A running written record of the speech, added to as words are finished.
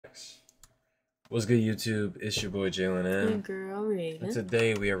What's good, YouTube? It's your boy Jalen and girl Raven. And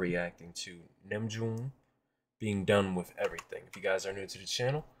today we are reacting to Namjoon Being Done with Everything. If you guys are new to the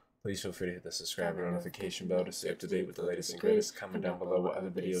channel, please feel free to hit the subscribe and notification bell to stay up to date with the latest and greatest. Comment down below what other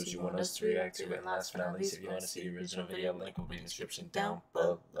videos you want us to react to. And last but not least, if you want to see the original video, link will be in the description down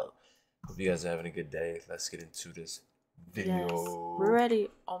below. Hope you guys are having a good day. Let's get into this video. Yes, we're already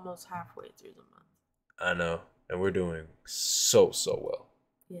almost halfway through the month. I know, and we're doing so well.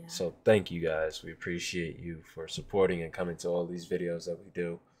 Yeah. So thank you guys. We appreciate you for supporting and coming to all these videos that we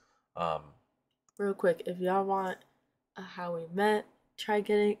do. Real quick, if y'all want how we met,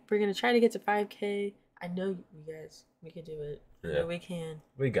 we're gonna try to get to 5K. I know you guys, we can do it. Yeah, no, we can.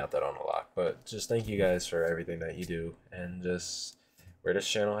 We got that on the lock. But just thank you guys for everything that you do and just where this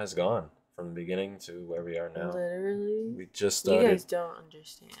channel has gone from the beginning to where we are now. Literally. We just started. You guys don't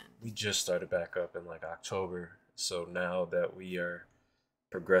understand. We just started back up in like October. So now that we are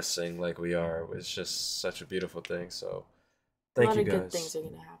progressing like we are, it's just such a beautiful thing. So thank you guys. A lot of good things are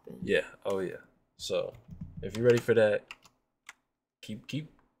gonna happen. Yeah. Oh yeah. So if you're ready for that, keep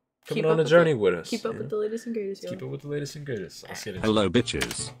coming on the journey with us. Keep up with the latest and greatest. Keep up with the latest and greatest. Let's get into Hello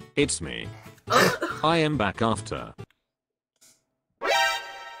bitches, it's me. I am back after.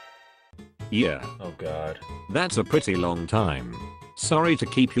 Yeah. Oh god. That's a pretty long time. Sorry to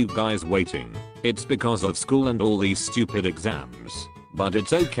keep you guys waiting. It's because of school and all these stupid exams. But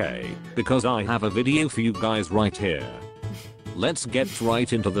it's okay, because I have a video for you guys right here. Let's get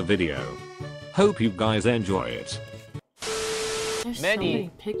right into the video. Hope you guys enjoy it. There's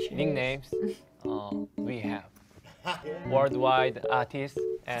many so many nicknames we have. Worldwide artist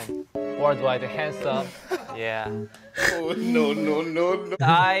and worldwide handsome. Yeah. Oh no.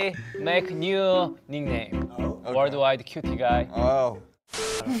 I make new nickname. Oh, okay. Worldwide cutie guy. Oh.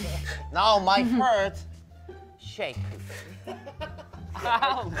 Now my heart shake.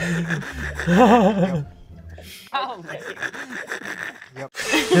 Ow. Ow. Yep.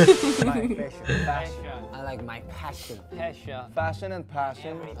 My fashion. I like my passion. Fashion and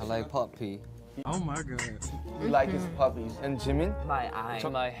passion. I like puppy. Oh my god. You like his puppies. And Jimin? My eye.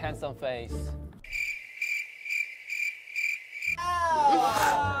 My handsome face.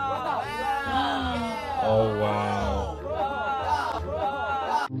 Oh wow.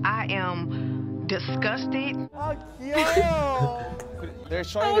 I am disgusted. Oh, cute. They're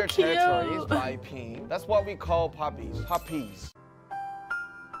showing their territories by peeing. That's what we call puppies. Puppies.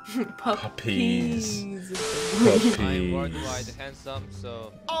 Puppies. I'm worldwide handsome,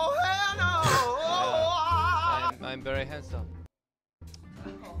 so. Oh hell no! I'm very handsome.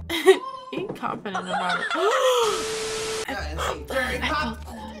 Be confident about it.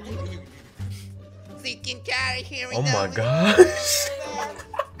 Oh my gosh.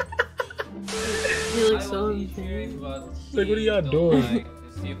 He looks so insane. Like, what are y'all doing?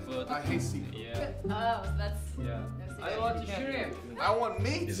 Seafood. I hate seafood. Yeah. Oh, that's... Yeah. I want shrimp. I want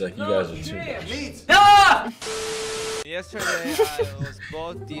meat. He's like, you guys are too much. Meat. Yesterday I was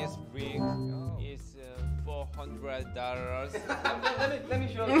bought this ring. It's $400. let me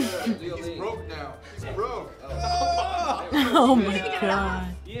show you. It's broke now. It's broke. Oh my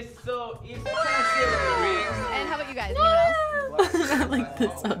god. It's so expensive ring. And how about you guys? Anyone else? I like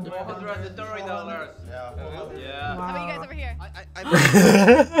this sound. $430. Yeah. How about you guys over here?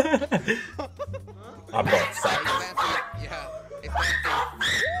 I bought socks.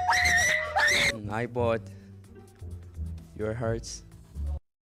 I bought your hearts.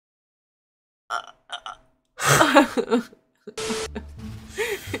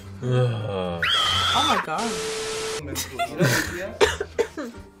 Oh my god.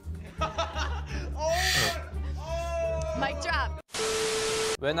 Mic drop.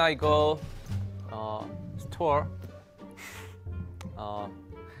 When I go store,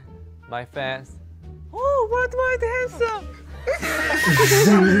 my fans, oh, worldwide handsome.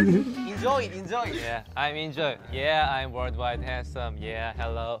 Enjoy it. Yeah, I'm enjoy. Yeah, I'm worldwide handsome. Yeah,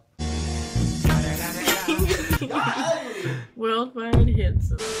 hello. Worldwide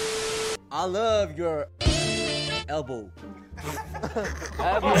handsome. I love your elbow.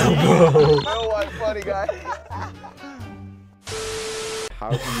 Oh, what funny guy.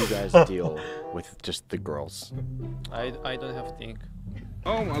 How do you guys deal with just the girls? I don't have to think.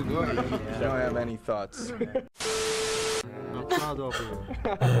 Oh my god. You don't have any thoughts. I'm proud of you.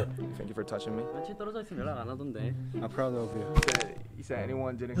 Thank you for touching me. 같이 떨어져 있으면 연락 안 하던데. I'm proud of you. He said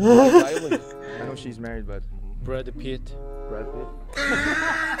anyone didn't call Kaely. I know she's married, but Brad Pitt. Brad Pitt.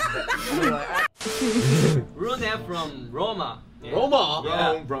 Rune from Roma. Yeah. Roma?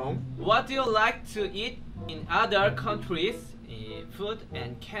 Yeah. Rome. What do you like to eat in other countries food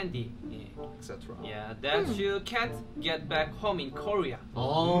and candy, etc. yeah, that you can't get back home in Korea.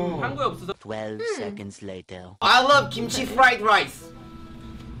 한국에 없어서. 12 seconds later. I love kimchi fried rice.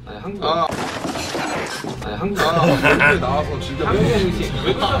 한국. 한국에 나와서 즐겨 한국 음식.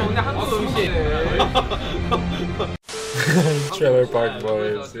 외국에서 먹는 한국 음식. Trailer Park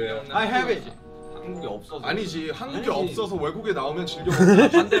Boys. Yeah. I have it. 한국에 없어서. 아니지 한국에 없어서 외국에 나오면 즐겨 먹는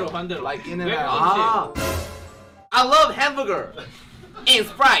반대로. like in and 외국 out. I love hamburger and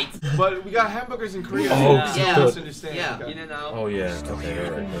Sprite. But we got hamburgers in Korea. Oh, so yeah. just understand. Yeah. Okay. In and out. Oh yeah. Okay,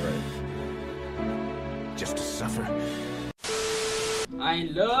 you're right. Just to suffer. I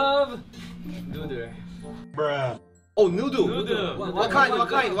love noodle. Oh, noodle. Noodle. What kind?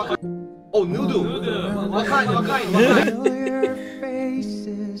 Oh, noodle. What kind?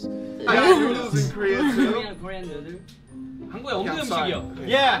 I got noodles in Korea too. Korean noodle. 한국에 없는 I'm sorry. 음식이요.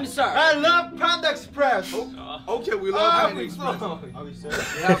 Yeah, I'm sorry. I love Panda Express. Okay, we love Panda so.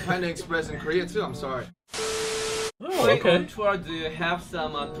 Express. We have Panda Express in Korea too. I'm sorry. Oh, When okay. on tour, do you have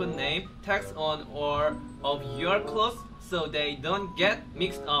some food name text on or of your clothes so they don't get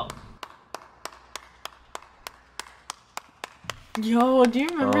mixed up? Yo, do you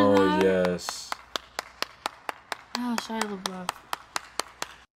remember Oh that? yes. Ah, Shia LaBeouf.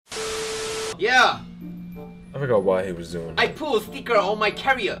 Yeah, I forgot why he was doing I that. put a sticker on my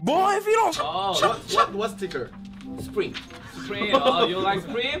carrier. Boy, if you don't. Oh, What sticker? Spring. Supreme. Oh, you like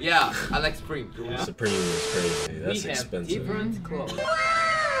Supreme? Yeah, I like spring. Supreme is crazy. That's We have expensive. different clothes.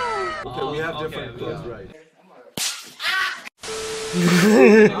 Okay, we have okay, different we clothes, have- right?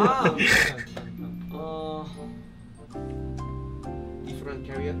 Different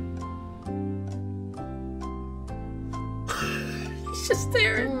carrier. He's just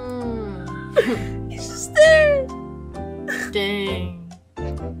staring. He's just staring. Dang.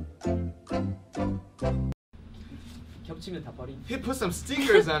 겹치면 다 버리. He put some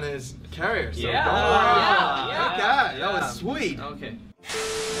stickers on his carrier, so Yeah. don't worry. Yeah. Good guy. That Yeah. was sweet. Okay.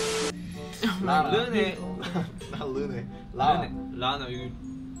 Lana. Lune. Not Lune. Lana. Lana.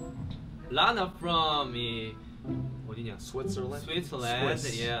 Lana from 어디냐? Switzerland. Switzerland.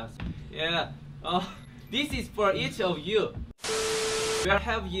 Swiss. Yeah. Yeah. This is for each of you. Where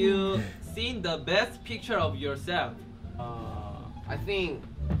have you seen the best picture of yourself? I think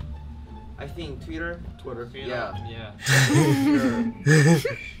Twitter. Yeah. Yeah.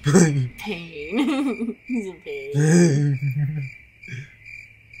 Pain. He's in pain.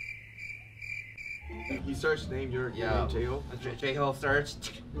 He searched name your Yeah. J-Ho. J-Ho search.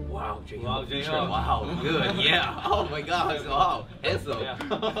 Wow, J-Ho. Wow, J-Ho. Wow, good. Yeah. Oh my God. Wow. Handsome.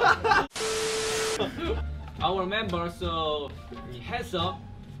 Yeah. Our member so handsome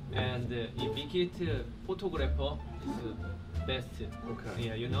and make it photographer is best. Okay.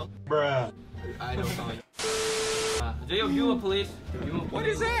 Yeah, you know. I know. J-Ho, humor please. Humor, What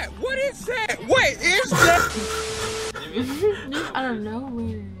is that? What is that? What is that? I don't know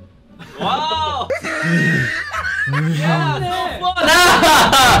where. Wow! Yeah, so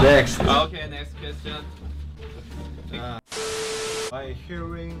fun! Next. Okay, next question. My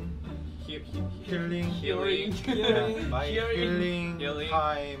hearing Hearing. my Hearing. hearing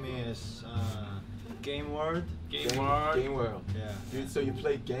time is game word. Game word. Game world. Yeah. So you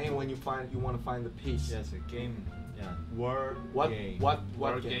play game when you want to find the piece. Yes, a game. Yeah. Word game. What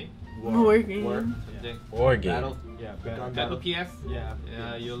Word game? Working. Word. Subject. War game. Battle. Yeah. Gun Battle. battle. FPS? Yeah.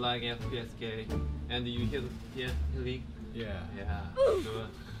 Yeah, you like FPS game. And you hear league? Yeah. Yeah. Good.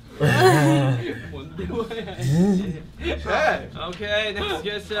 뭔데 Hey, Okay, next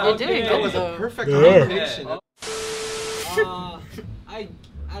question. You're doing that was good. a perfect Yeah. combination.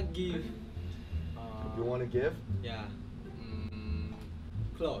 I give. You want to give? Yeah.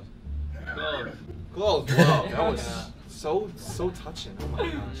 Close. Close. Wow, that was so touching. Oh my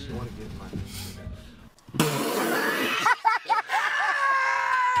gosh, you want to give mine?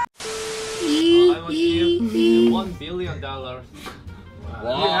 I will give $1 billion. Wow.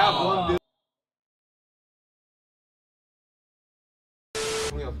 We have $1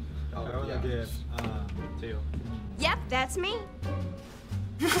 billion. I wanna give J-Ho. Yep, that's me.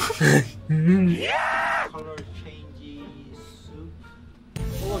 color changes soup.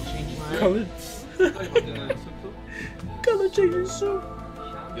 Color changing soup.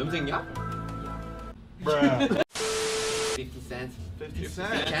 염색약? 50 cents. 50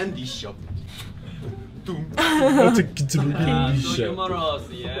 cents. Candy shop. That's a good So shot. humorous,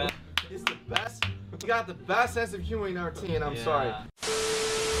 yeah. It's the best. You got the best sense of humor in our team. I'm sorry.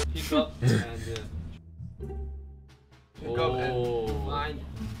 Pick up and Pick up and find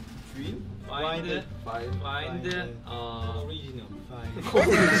Find original.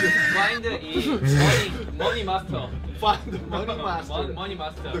 find is money master. Find the money master. Money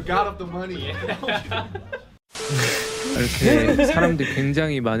master. The god of the money. 이렇게 사람들이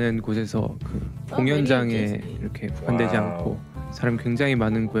굉장히 많은 곳에서 그 공연장에 이렇게 부관되지 않고 사람 굉장히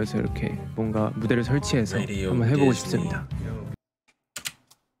많은 곳에서 이렇게 뭔가 무대를 설치해서 한번 해보고 싶습니다.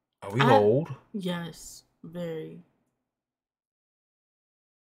 Are we old? Yes, very.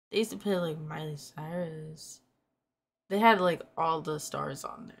 They used to play like Miley Cyrus. They had like all the stars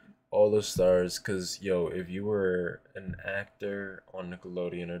on there. All the stars, cause yo, if you were an actor on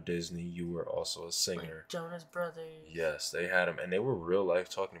Nickelodeon or Disney, you were also a singer. Like Jonas Brothers. Yes, they had them, and they were real life,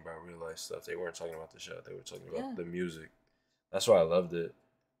 talking about real life stuff. They weren't talking about the show; they were talking about the music. That's why I loved it.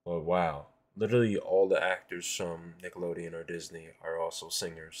 But wow, literally all the actors from Nickelodeon or Disney are also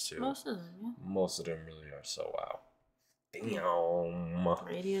singers too. Most of them, yeah. Most of them really are. So wow. Damn.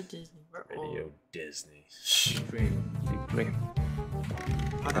 Radio Disney. Radio Disney. Dream.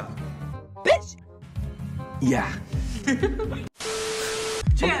 Bitch! Yeah.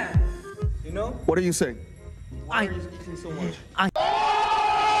 Yeah. You know? What are you saying? Why are you eating so much? Why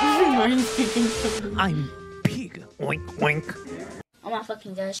are you speaking so much? I'm big. Oink oink. Oh my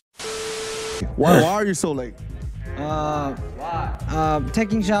fucking gosh. Why are you so late?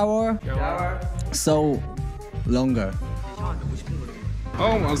 Taking shower. So longer.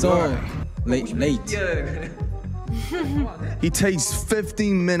 Oh my God. Late. He takes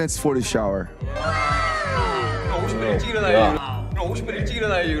 15 minutes for the shower. 50분 일찍 일어나야지. 50분 일찍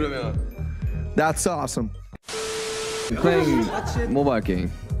일어나야지 그러면. That's awesome. Playing mobile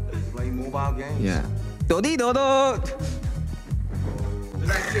game. Playing mobile games? Yeah.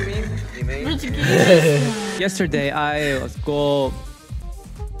 Yesterday I was go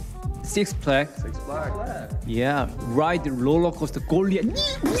Six Flags. Yeah, ride roller coaster Goliath.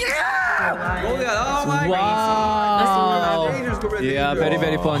 Oh my Wow. God. Yeah,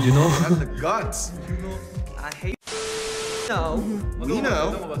 very fun, you know. That's the guts. I hate. No. We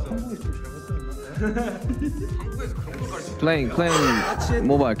know. Playing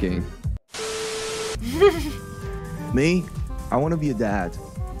mobile game. Me? I want to be a dad.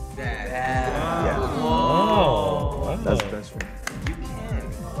 Yeah. Oh. That's the best one.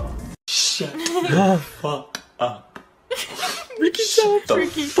 Shut the fuck up. Ricky Shut the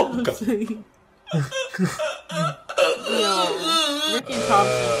Ricky fuck up. Yo, Ricky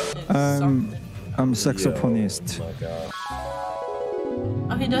Thompson is something. I'm saxophonist. Oh my god.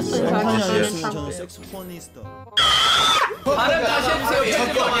 Oh, he does play saxophone. 섹스포니스트. 발음 다시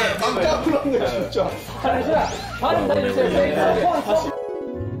해주세요. 깜짝 놀랐네 진짜. 발음 다시 해주세요.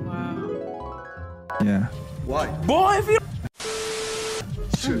 Yeah. Why? Boy, if you.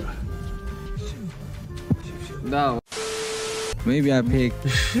 No. Maybe I pick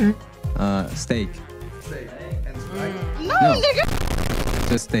steak. Steak. No,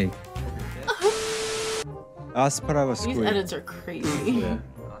 just steak. Asparagus. These edits are crazy. Yeah.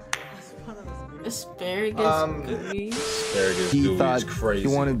 Asparagus gooey. Asparagus He gooey thought is crazy.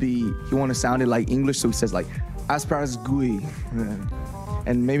 he wanted to sound it like English, so he says like asparagus gooey.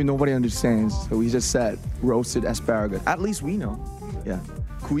 And maybe nobody understands, so he just said roasted asparagus. At least we know. Yeah.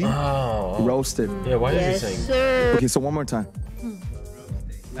 Gooey? Oh. Roasted. Yeah, why is he saying? Sir. Okay, so one more time.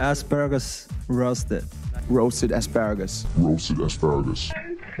 Asparagus roasted. Roasted asparagus. Roasted asparagus.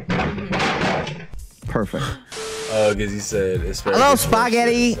 Perfect. Oh, because he said asparagus. I love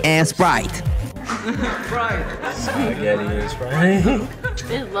spaghetti and Sprite. Spaghetti and Sprite.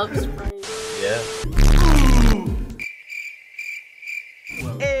 They love Sprite. Yeah.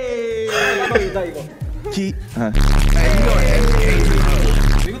 He.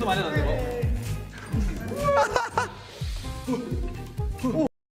 이것도 많이 나왔네.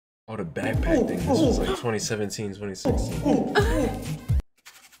 Oh, the backpack thing. This was like 2017, 2016.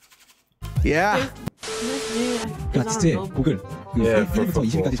 Yeah. 야 진짜 곡을 그 1부터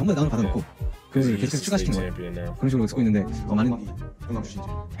 20위까지 전부 다 다운을 받아놓고 그 계속 추가시킨 거야. 그런 식으로 쓰고 있는데 많은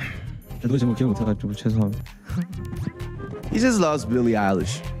노래 제목 기억 못해가지고 죄송합니다. He just loves Billie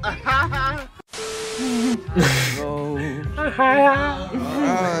Eilish.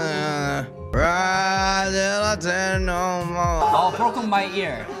 Oh, broken my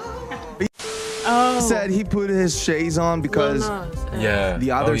ear. He said he put his shades on because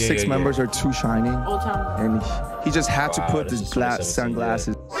the other six members are too shining, and he just had to put his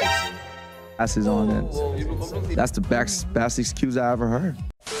sunglasses on it. That's the best excuse I ever heard.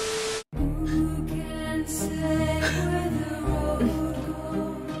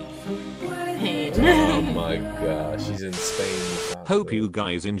 Oh my gosh, she's in Spain. Hope you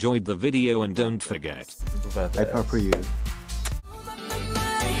guys enjoyed the video and don't forget. I pepper you.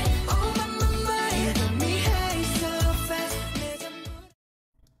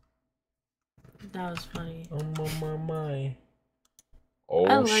 That was funny. I'm on my mind.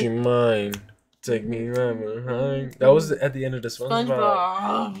 Oh, she mine. Take me right behind. That was at the end of the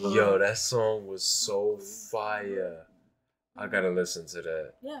SpongeBob. Yo, that song was so fire. I gotta listen to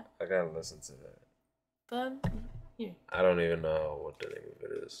that. Yeah. I gotta listen to that. But here. I don't even know what the name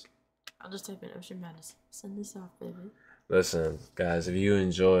of it is. I'll just type in Ocean Madness. Send this off, baby. Listen, guys, if you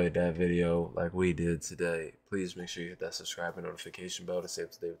enjoyed that video like we did today, please make sure you hit that subscribe and notification bell to stay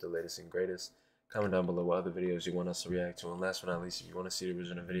up to date with the latest and greatest. Comment down below what other videos you want us to react to. And last but not least, if you want to see the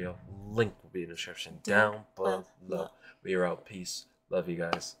original video, link will be in the description down below. We are out. Peace. Love you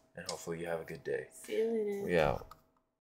guys. And hopefully you have a good day. See you later. We out.